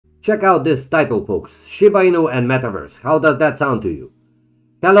Check out this title, folks. Shiba Inu and Metaverse. How does that sound to you?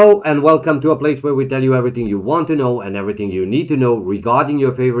 Hello and welcome to a place where we tell you everything you want to know and everything you need to know regarding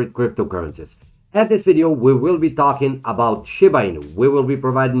your favorite cryptocurrencies. At this video, we will be talking about Shiba Inu. We will be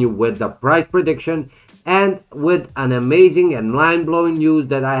providing you with the price prediction and with an amazing and mind-blowing news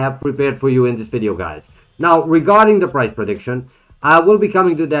that I have prepared for you in this video, guys. Now, regarding the price prediction, I will be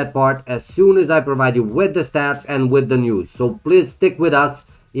coming to that part as soon as I provide you with the stats and with the news. So please stick with us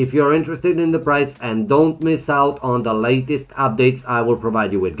if you're interested in the price and don't miss out on the latest updates I will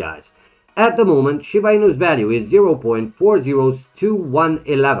provide you with, guys. At the moment, Shiba Inu's value is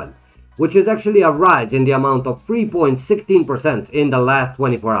 0.402111, which is actually a rise in the amount of 3.16% in the last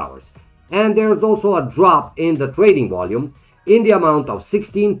 24 hours. And there's also a drop in the trading volume in the amount of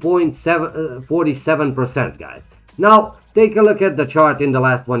 16.47%, guys. Now, take a look at the chart in the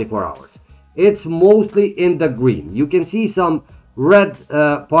last 24 hours. It's mostly in the green. You can see some red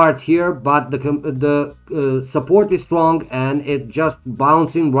parts here, but the support is strong and it just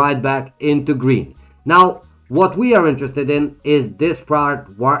bouncing right back into green. Now, what we are interested in is this part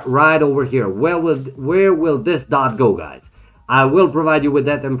right over here. Where will this dot go, guys? I will provide you with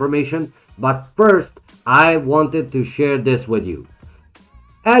that information, but first I wanted to share this with you.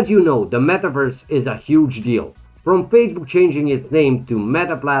 As you know, the metaverse is a huge deal. From Facebook changing its name to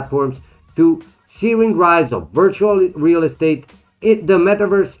Meta Platforms to searing rise of virtual real estate, the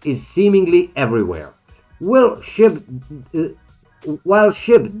metaverse is seemingly everywhere. While Shib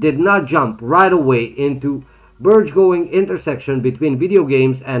did not jump right away into burgeoning intersection between video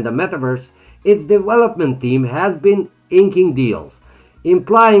games and the metaverse, its development team has been inking deals,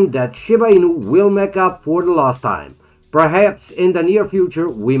 implying that Shiba Inu will make up for the lost time. Perhaps in the near future,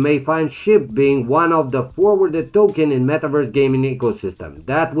 we may find SHIB being one of the forwarded token in metaverse gaming ecosystem.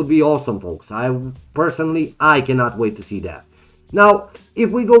 That would be awesome, folks. I cannot wait to see that. Now,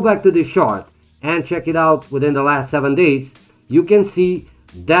 if we go back to this chart and check it out within the last 7 days, you can see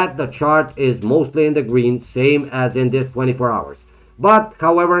that the chart is mostly in the green, same as in this 24 hours. But,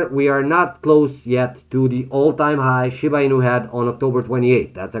 however, we are not close yet to the all-time high Shiba Inu had on October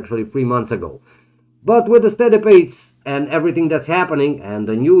 28th. That's actually 3 months ago. But with the steady pace and everything that's happening and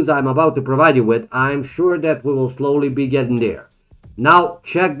the news I'm about to provide you with, I'm sure that we will slowly be getting there. Now,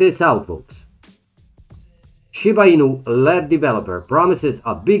 check this out, folks. Shiba Inu-led developer promises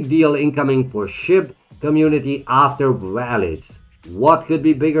a big deal incoming for SHIB community after Valleys. What could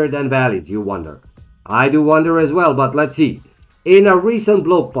be bigger than Valleys, you wonder? I do wonder as well, but let's see. In a recent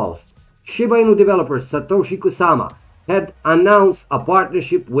blog post, Shiba Inu developer Satoshi Kusama had announced a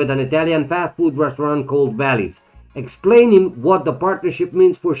partnership with an Italian fast food restaurant called Valleys. Explaining what the partnership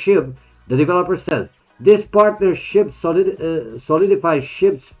means for SHIB, the developer says, this partnership solidifies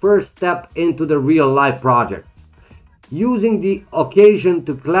SHIB's first step into the real-life project. Using the occasion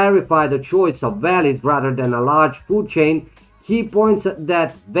to clarify the choice of Valleys rather than a large food chain, he points out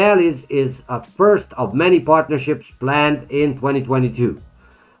that Valleys is a first of many partnerships planned in 2022.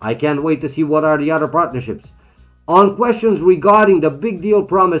 I can't wait to see what are the other partnerships. On questions regarding the big deal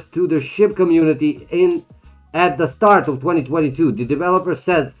promised to the SHIB community at the start of 2022, the developer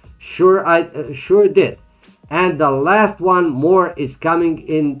says, sure did. And the last one more is coming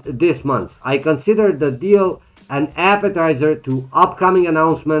in this month. I consider the deal an appetizer to upcoming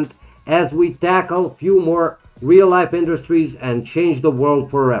announcement as we tackle few more real-life industries and change the world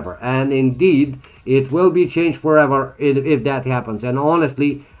forever. And indeed, it will be changed forever if that happens. And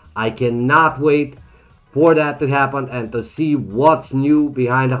honestly, I cannot wait for that to happen and to see what's new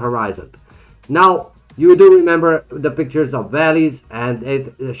behind the horizon. Now, you do remember the pictures of Valleys, and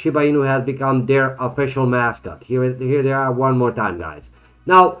Shiba Inu has become their official mascot. Here they are one more time, guys.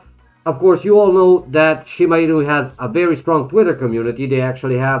 Now, of course, you all know that Shiba Inu has a very strong Twitter community. They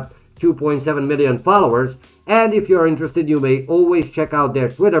actually have 2.7 million followers. And if you're interested, you may always check out their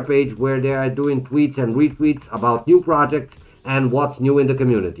Twitter page where they are doing tweets and retweets about new projects and what's new in the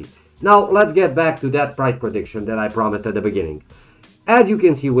community. Now, let's get back to that price prediction that I promised at the beginning. As you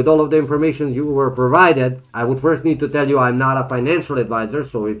can see, with all of the information you were provided, I would first need to tell you I'm not a financial advisor,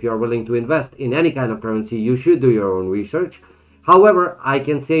 so if you're willing to invest in any kind of currency, you should do your own research. However, I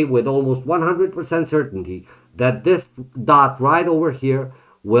can say with almost 100% certainty that this dot right over here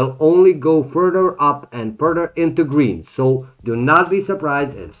will only go further up and further into green. So do not be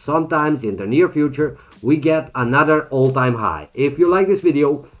surprised if sometimes in the near future we get another all-time high. If you like this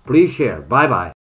video, please share. Bye-bye.